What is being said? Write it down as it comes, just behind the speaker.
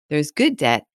There's good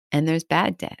debt and there's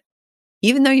bad debt.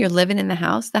 Even though you're living in the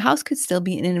house could still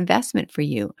be an investment for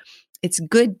you. It's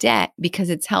good debt because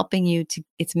it's helping you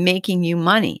it's making you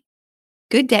money.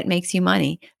 Good debt makes you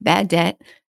money. Bad debt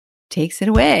takes it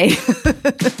away.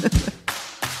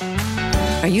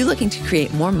 Are you looking to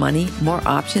create more money, more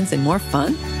options, and more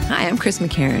fun? Hi, I'm Chris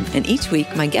McCarran, and each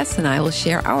week my guests and I will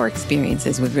share our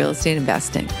experiences with real estate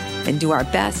investing and do our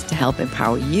best to help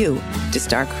empower you to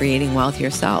start creating wealth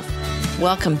yourself.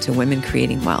 Welcome to Women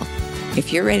Creating Wealth.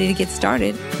 If you're ready to get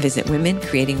started, visit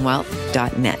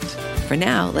womencreatingwealth.net. For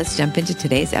now, let's jump into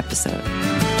today's episode.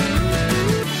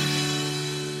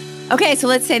 Okay, so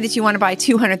let's say that you want to buy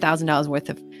 $200,000 worth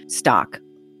of stock.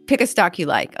 Pick a stock you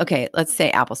like. Okay, let's say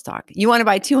Apple stock. You want to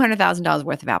buy $200,000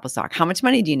 worth of Apple stock. How much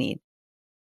money do you need?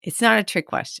 It's not a trick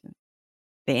question.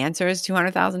 The answer is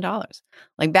 $200,000.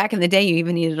 Like back in the day, you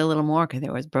even needed a little more because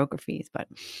there was broker fees. But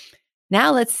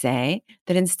now let's say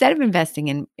that instead of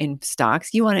investing in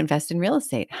stocks, you want to invest in real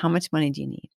estate. How much money do you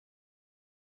need?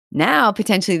 Now,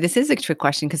 potentially, this is a trick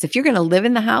question because if you're going to live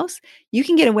in the house, you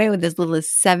can get away with as little as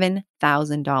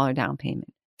 $7,000 down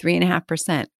payment,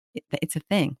 3.5%. It's a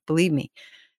thing, believe me.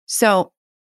 So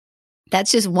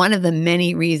that's just one of the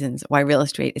many reasons why real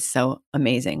estate is so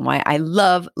amazing, why I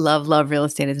love, love, love real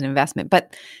estate as an investment.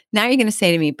 But now you're going to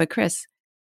say to me, but Chris,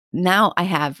 now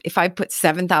if I put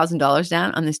 $7,000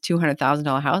 down on this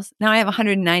 $200,000 house, now I have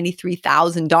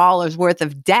 $193,000 worth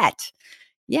of debt.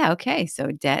 Yeah, okay.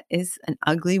 So debt is an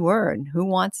ugly word. Who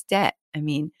wants debt? I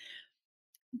mean,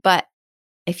 but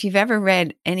if you've ever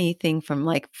read anything from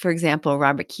for example,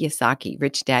 Robert Kiyosaki,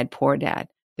 Rich Dad, Poor Dad,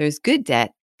 there's good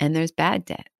debt and there's bad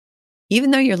debt.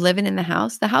 Even though you're living in the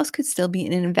house could still be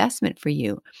an investment for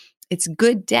you. It's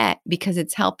good debt because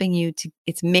it's helping you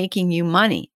it's making you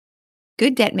money.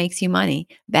 Good debt makes you money.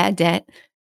 Bad debt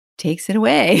takes it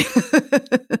away.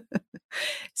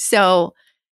 So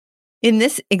in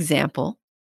this example,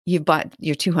 you bought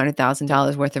your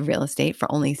 $200,000 worth of real estate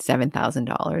for only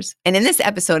 $7,000. And in this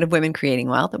episode of Women Creating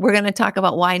Wealth, we're going to talk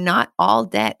about why not all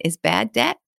debt is bad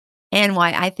debt and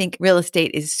why I think real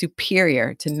estate is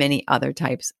superior to many other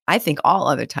types. I think all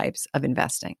other types of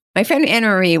investing. My friend Anna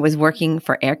Marie was working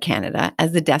for Air Canada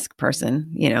as the desk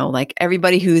person, like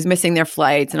everybody who's missing their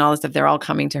flights and all this stuff, they're all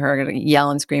coming to her to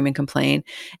yell and scream and complain.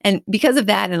 And because of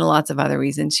that and lots of other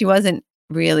reasons, she wasn't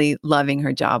really loving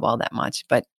her job all that much,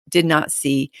 but did not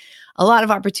see a lot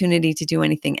of opportunity to do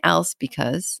anything else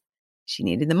because she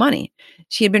needed the money.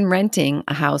 She had been renting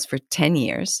a house for 10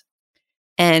 years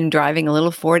and driving a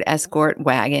little Ford Escort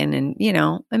wagon and,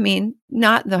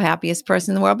 not the happiest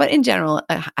person in the world, but in general,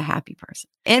 a happy person.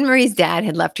 Anne Marie's dad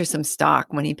had left her some stock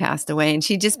when he passed away, and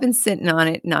she'd just been sitting on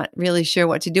it, not really sure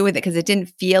what to do with it because it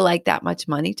didn't feel like that much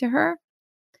money to her.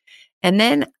 And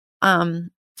then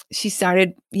she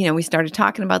started, we started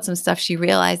talking about some stuff. She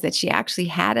realized that she actually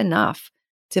had enough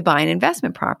to buy an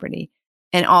investment property.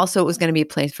 And also it was going to be a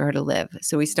place for her to live.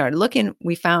 So we started looking,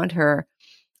 we found her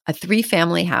a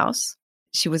 3-family house.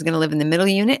 She was going to live in the middle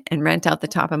unit and rent out the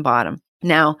top and bottom.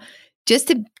 Now, just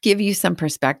to give you some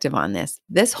perspective on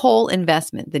this whole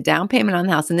investment, the down payment on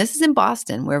the house, and this is in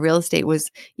Boston where real estate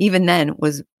was, even then,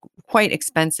 was quite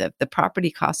expensive. The property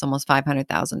cost almost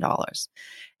 $500,000.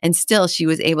 And still, she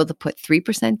was able to put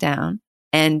 3% down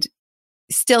and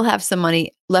still have some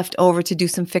money left over to do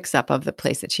some fix up of the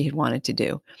place that she had wanted to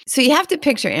do. So you have to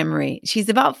picture Anne-Marie. She's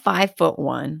about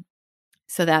 5'1".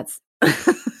 So that's,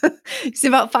 she's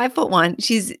about 5'1".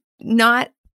 She's not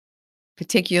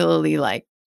particularly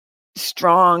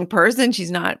strong person. She's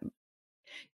not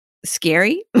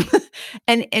scary.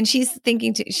 and she's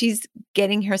she's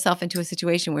getting herself into a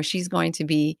situation where she's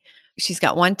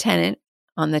got one tenant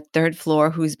on the 3rd floor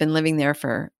who's been living there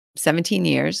for 17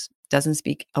 years, doesn't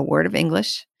speak a word of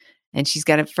English. And she's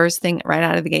got a first thing right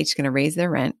out of the gate, she's going to raise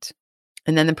their rent.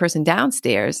 And then the person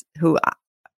downstairs, who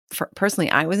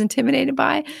personally I was intimidated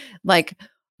by, a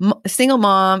single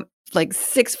mom,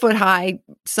 6-foot high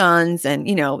sons and,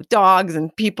 dogs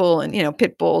and people and,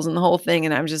 pit bulls and the whole thing.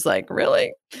 And I'm just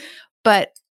really?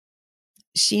 But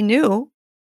she knew,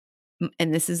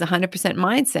 and this is 100%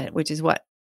 mindset, which is what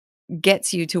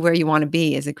gets you to where you want to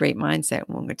be, is a great mindset.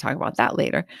 We're going to talk about that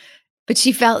later. But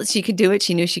she felt she could do it.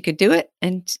 She knew she could do it.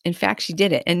 And in fact, she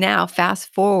did it. And now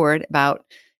fast forward about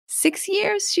 6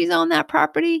 years, she's owned that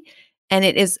property and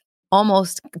it is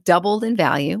almost doubled in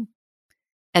value.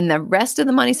 And the rest of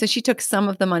the money, so she took some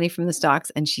of the money from the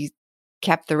stocks and she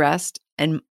kept the rest.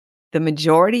 And the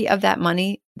majority of that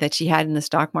money that she had in the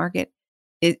stock market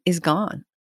is gone.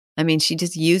 I mean, she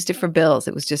just used it for bills.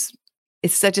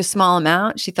 It's such a small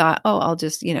amount. She thought, oh, I'll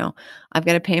just, I've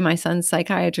got to pay my son's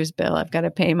psychiatrist bill. I've got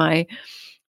to pay my,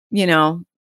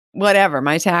 whatever,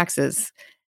 my taxes.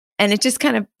 and it just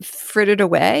kind of frittered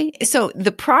away. So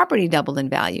the property doubled in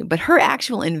value, but her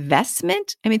actual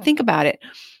investment, I mean, think about it.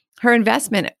 Her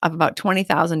investment of about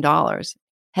 $20,000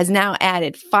 has now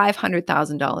added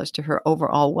 $500,000 to her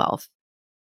overall wealth.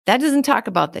 That doesn't talk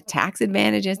about the tax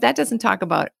advantages. That doesn't talk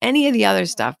about any of the other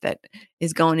stuff that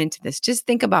is going into this. Just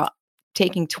think about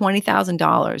taking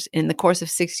 $20,000 in the course of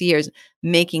 6 years,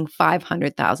 making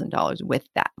 $500,000 with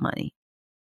that money.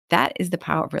 That is the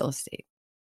power of real estate.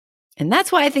 And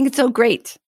that's why I think it's so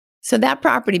great. So that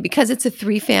property, because it's a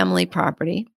 3-family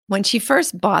property, when she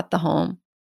first bought the home,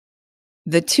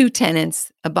 the 2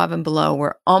 tenants above and below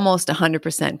were almost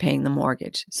 100% paying the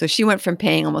mortgage. So she went from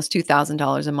paying almost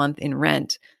 $2,000 a month in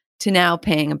rent to now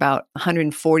paying about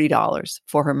 $140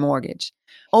 for her mortgage.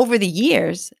 Over the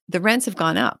years, the rents have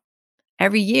gone up.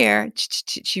 Every year,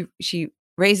 she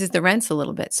raises the rents a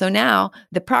little bit. So now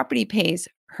the property pays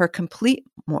her complete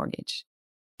mortgage,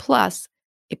 plus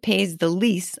it pays the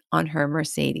lease on her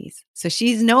Mercedes. So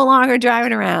she's no longer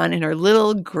driving around in her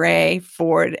little gray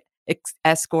Ford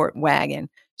Escort wagon.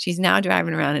 She's now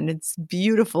driving around in this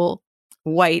beautiful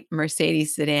white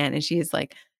Mercedes sedan. And she is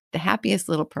like the happiest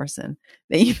little person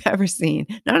that you've ever seen.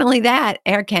 Not only that,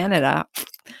 Air Canada,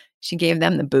 she gave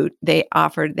them the boot. They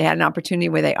had an opportunity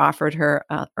where they offered her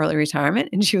early retirement.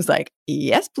 And she was like,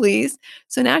 yes, please.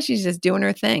 So now she's just doing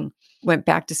her thing. Went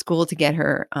back to school to get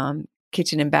her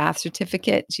kitchen and bath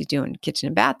certificate. She's doing kitchen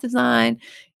and bath design,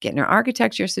 getting her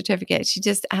architecture certificate. She's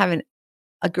just having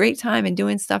a great time and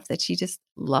doing stuff that she just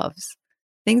loves,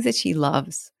 things that she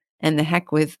loves. And the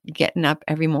heck with getting up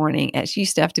every morning. She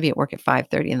used to have to be at work at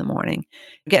 5:30 in the morning.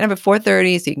 Getting up at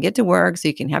 4:30 so you can get to work, so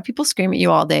you can have people scream at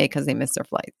you all day because they missed their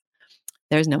flight.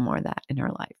 There's no more of that in her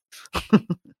life.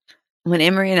 When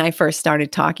Emery and I first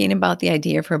started talking about the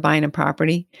idea of her buying a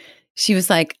property, she was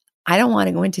like, I don't want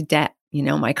to go into debt.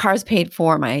 My car's paid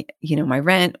for, my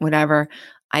rent, whatever.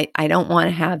 I don't want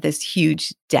to have this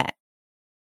huge debt.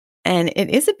 And it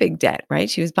is a big debt, right?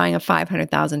 She was buying a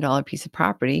 $500,000 piece of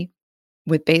property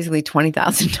with basically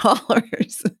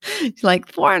 $20,000. She's like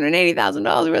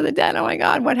 $480,000 worth of debt. Oh my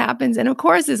God, what happens? And of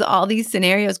course, as all these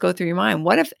scenarios go through your mind,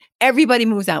 what if everybody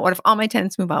moves out? What if all my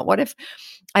tenants move out? What if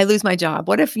I lose my job?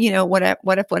 What if, what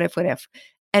if?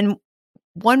 And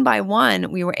one by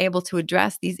one, we were able to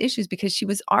address these issues because she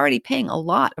was already paying a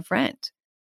lot of rent.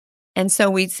 And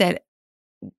so we said,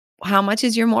 how much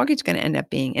is your mortgage going to end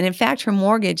up being? And in fact, her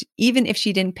mortgage, even if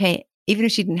she didn't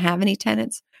have any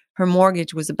tenants, her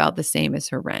mortgage was about the same as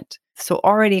her rent. So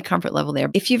already a comfort level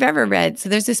there. If you've ever read, so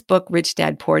there's this book, Rich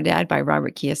Dad, Poor Dad by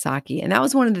Robert Kiyosaki. And that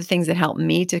was one of the things that helped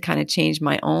me to kind of change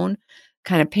my own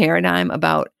kind of paradigm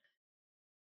about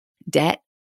debt.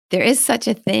 There is such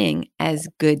a thing as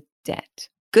good debt.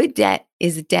 Good debt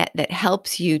is a debt that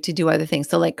helps you to do other things.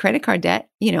 So like credit card debt,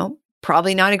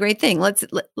 probably not a great thing. Let's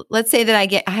say that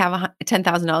I have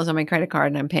 $10,000 on my credit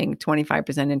card and I'm paying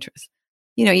 25% interest.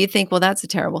 You think, well, that's a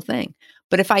terrible thing.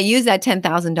 But if I use that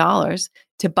 $10,000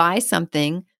 to buy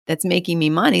something that's making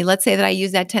me money, let's say that I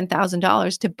use that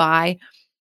 $10,000 to buy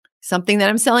something that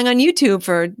I'm selling on YouTube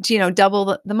for,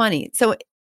 double the money. So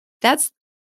that's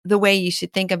the way you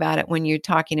should think about it when you're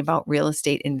talking about real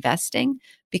estate investing,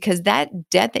 because that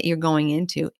debt that you're going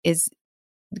into is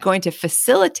going to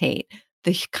facilitate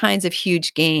the kinds of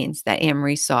huge gains that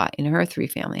Anne-Marie saw in her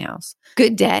 3-family house.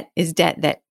 Good debt is debt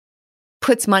that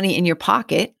puts money in your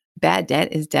pocket. Bad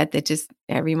debt is debt that just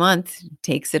every month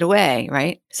takes it away,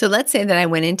 right? So let's say that I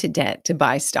went into debt to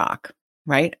buy stock,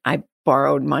 right? I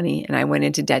borrowed money and I went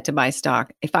into debt to buy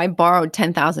stock. If I borrowed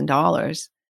 $10,000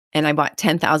 and I bought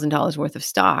 $10,000 worth of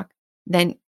stock,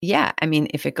 then yeah, I mean,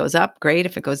 if it goes up, great.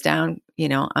 If it goes down,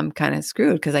 I'm kind of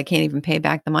screwed because I can't even pay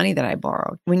back the money that I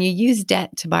borrowed. When you use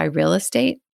debt to buy real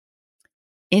estate,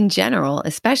 in general,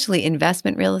 especially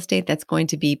investment real estate that's going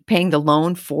to be paying the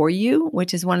loan for you,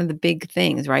 which is one of the big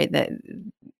things, right? That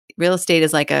real estate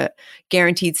is like a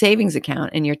guaranteed savings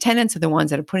account, and your tenants are the ones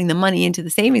that are putting the money into the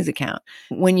savings account.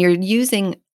 When you're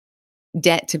using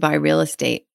debt to buy real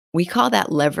estate, we call that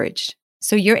leveraged.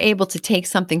 So you're able to take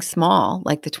something small,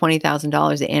 like the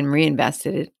 $20,000 that Anne-Marie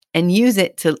invested, and use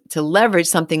it to leverage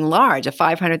something large, a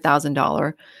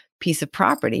 $500,000 piece of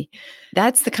property.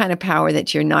 That's the kind of power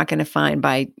that you're not going to find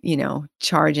by,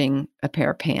 charging a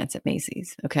pair of pants at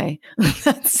Macy's. Okay.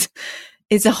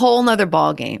 It's a whole nother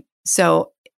ball game.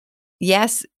 So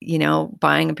yes,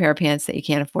 buying a pair of pants that you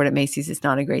can't afford at Macy's is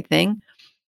not a great thing,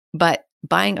 but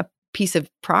buying a piece of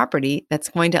property that's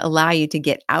going to allow you to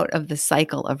get out of the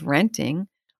cycle of renting,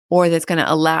 or that's going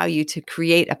to allow you to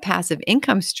create a passive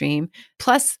income stream.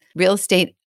 Plus, real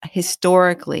estate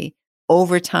historically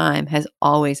over time has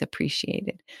always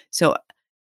appreciated. So,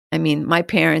 I mean, my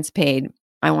parents paid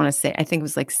I want to say, I think it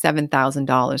was like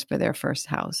 $7,000 for their first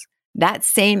house. That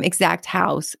same exact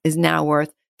house is now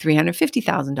worth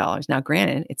 $350,000. Now,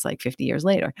 granted, it's like 50 years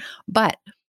later, but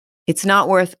it's not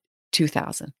worth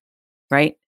 2,000,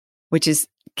 right? Which is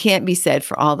can't be said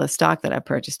for all the stock that I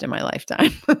purchased in my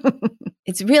lifetime.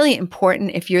 It's really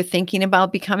important if you're thinking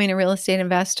about becoming a real estate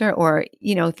investor or,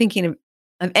 thinking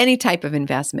of any type of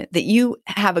investment that you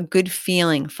have a good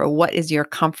feeling for what is your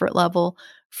comfort level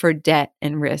for debt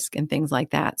and risk and things like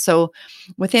that. So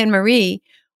with Anne Marie,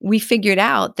 we figured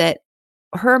out that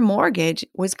her mortgage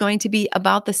was going to be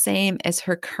about the same as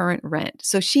her current rent.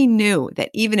 So she knew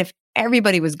that even if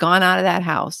everybody was gone out of that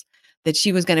house, that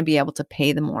she was going to be able to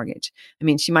pay the mortgage. I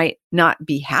mean, she might not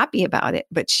be happy about it,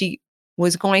 but she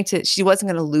wasn't going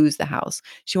to lose the house.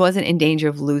 She wasn't in danger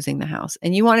of losing the house.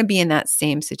 And you want to be in that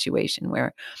same situation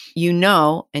where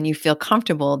and you feel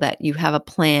comfortable that you have a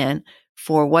plan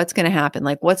for what's going to happen.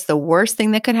 Like, what's the worst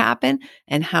thing that could happen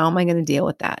and how am I going to deal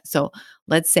with that? So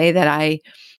let's say that I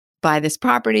buy this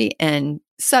property and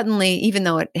suddenly, even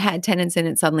though it had tenants in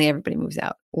it, suddenly everybody moves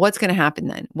out. What's going to happen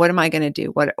then? What am I going to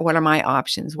do? What are my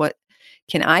options? What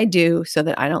can I do so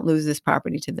that I don't lose this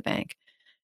property to the bank?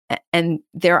 And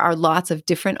there are lots of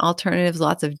different alternatives,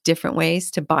 lots of different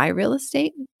ways to buy real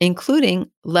estate,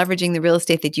 including leveraging the real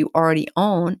estate that you already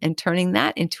own and turning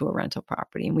that into a rental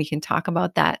property. And we can talk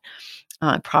about that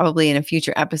probably in a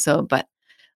future episode, but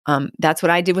that's what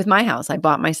I did with my house. I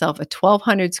bought myself a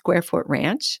 1,200 square foot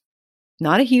ranch.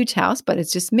 Not a huge house, but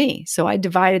it's just me. So I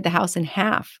divided the house in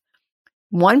half.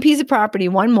 One piece of property,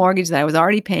 one mortgage that I was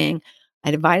already paying.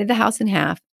 I divided the house in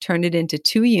half, turned it into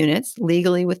 2 units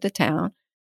legally with the town.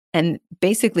 And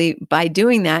basically by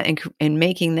doing that and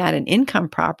making that an income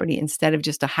property instead of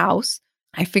just a house,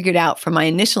 I figured out from my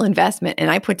initial investment,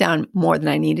 and I put down more than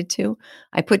I needed to.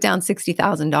 I put down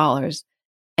 $60,000,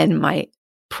 and my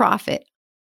profit,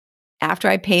 after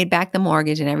I paid back the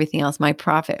mortgage and everything else, my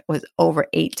profit was over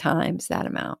 8 times that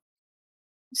amount.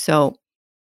 So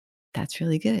that's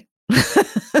really good.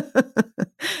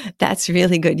 That's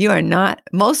really good. You are not,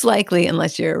 most likely,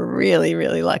 unless you're really,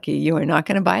 really lucky, you are not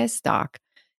going to buy a stock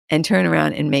and turn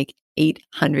around and make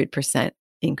 800%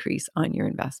 increase on your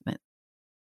investment.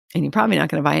 And you're probably not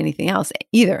going to buy anything else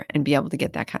either and be able to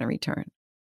get that kind of return.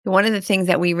 One of the things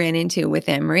that we ran into with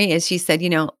Anne Marie is she said,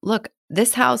 look,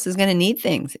 this house is going to need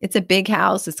things. It's a big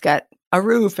house. It's got a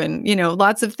roof and,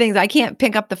 lots of things. I can't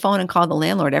pick up the phone and call the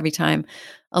landlord every time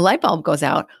a light bulb goes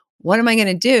out. What am I going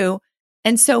to do?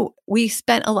 And so we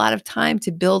spent a lot of time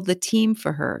to build the team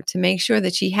for her to make sure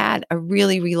that she had a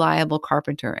really reliable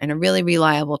carpenter and a really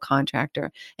reliable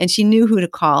contractor. And she knew who to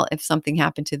call if something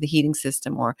happened to the heating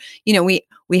system or,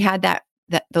 we had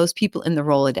those people in the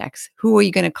Rolodex. Who are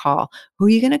you going to call? Who are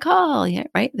you going to call? Yeah,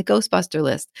 right? The Ghostbuster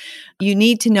list. You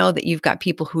need to know that you've got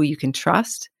people who you can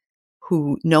trust,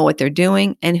 who know what they're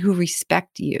doing, and who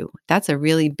respect you. That's a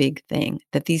really big thing,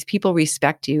 that these people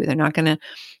respect you. They're not going to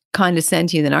condescend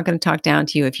to you. They're not going to talk down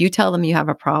to you. If you tell them you have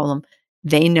a problem,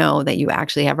 they know that you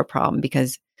actually have a problem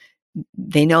because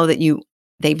they know that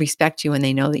they respect you and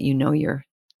they know that you know your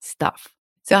stuff.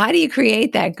 So how do you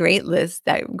create that great list,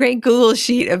 that great Google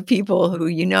sheet of people who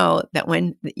you know that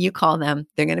when you call them,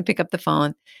 they're going to pick up the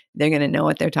phone, they're going to know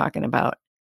what they're talking about,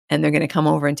 and they're going to come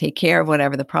over and take care of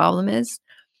whatever the problem is?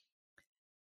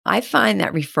 I find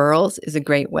that referrals is a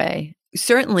great way.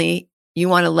 Certainly, you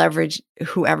want to leverage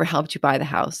whoever helped you buy the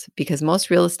house because most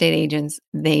real estate agents,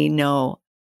 they know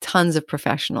tons of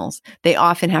professionals. They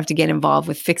often have to get involved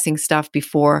with fixing stuff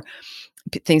before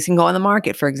things can go on the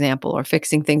market, for example, or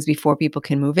fixing things before people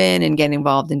can move in and get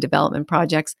involved in development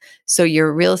projects. So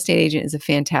your real estate agent is a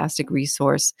fantastic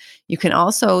resource. You can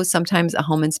also, sometimes a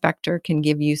home inspector can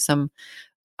give you some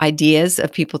ideas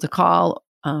of people to call.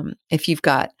 If you've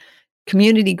got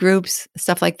community groups,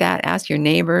 stuff like that, ask your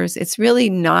neighbors. It's really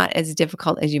not as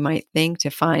difficult as you might think to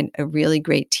find a really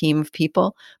great team of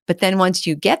people. But then once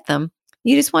you get them,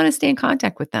 you just want to stay in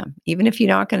contact with them. Even if you're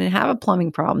not going to have a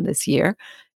plumbing problem this year,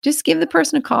 just give the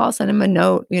person a call, send them a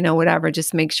note, whatever.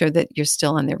 Just make sure that you're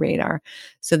still on their radar,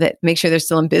 make sure they're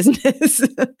still in business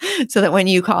so that when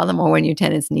you call them or when your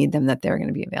tenants need them, that they're going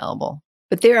to be available.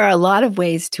 But there are a lot of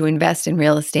ways to invest in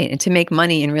real estate and to make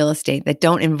money in real estate that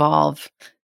don't involve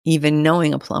even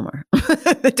knowing a plumber,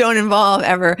 that don't involve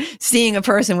ever seeing a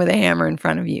person with a hammer in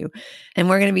front of you. And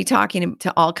we're going to be talking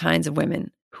to all kinds of women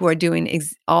who are doing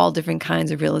all different kinds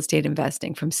of real estate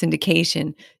investing, from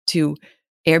syndication to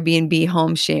Airbnb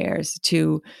home shares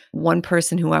to one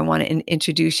person who I want to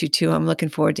introduce you to. I'm looking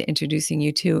forward to introducing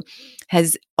you to,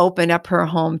 has opened up her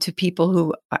home to people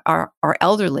who are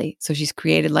elderly. So she's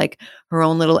created like her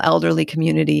own little elderly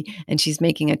community, and she's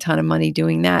making a ton of money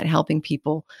doing that, helping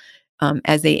people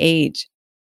as they age.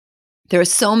 There are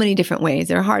so many different ways.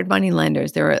 There are hard money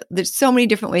lenders. There's so many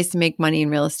different ways to make money in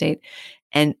real estate.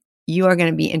 And you are going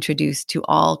to be introduced to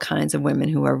all kinds of women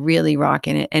who are really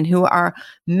rocking it and who are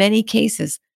many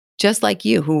cases just like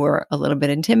you, who were a little bit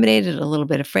intimidated, a little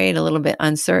bit afraid, a little bit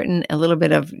uncertain, a little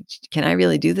bit of, can I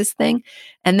really do this thing?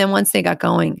 And then once they got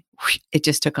going, it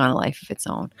just took on a life of its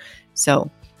own. So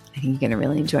I think you're going to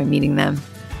really enjoy meeting them.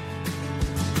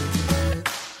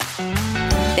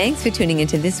 Thanks for tuning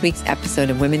into this week's episode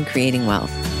of Women Creating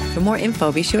Wealth. For more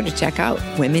info, be sure to check out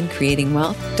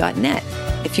womencreatingwealth.net.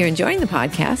 If you're enjoying the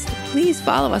podcast, please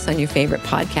follow us on your favorite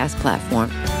podcast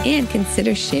platform and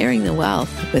consider sharing the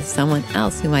wealth with someone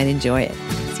else who might enjoy it.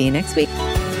 See you next week.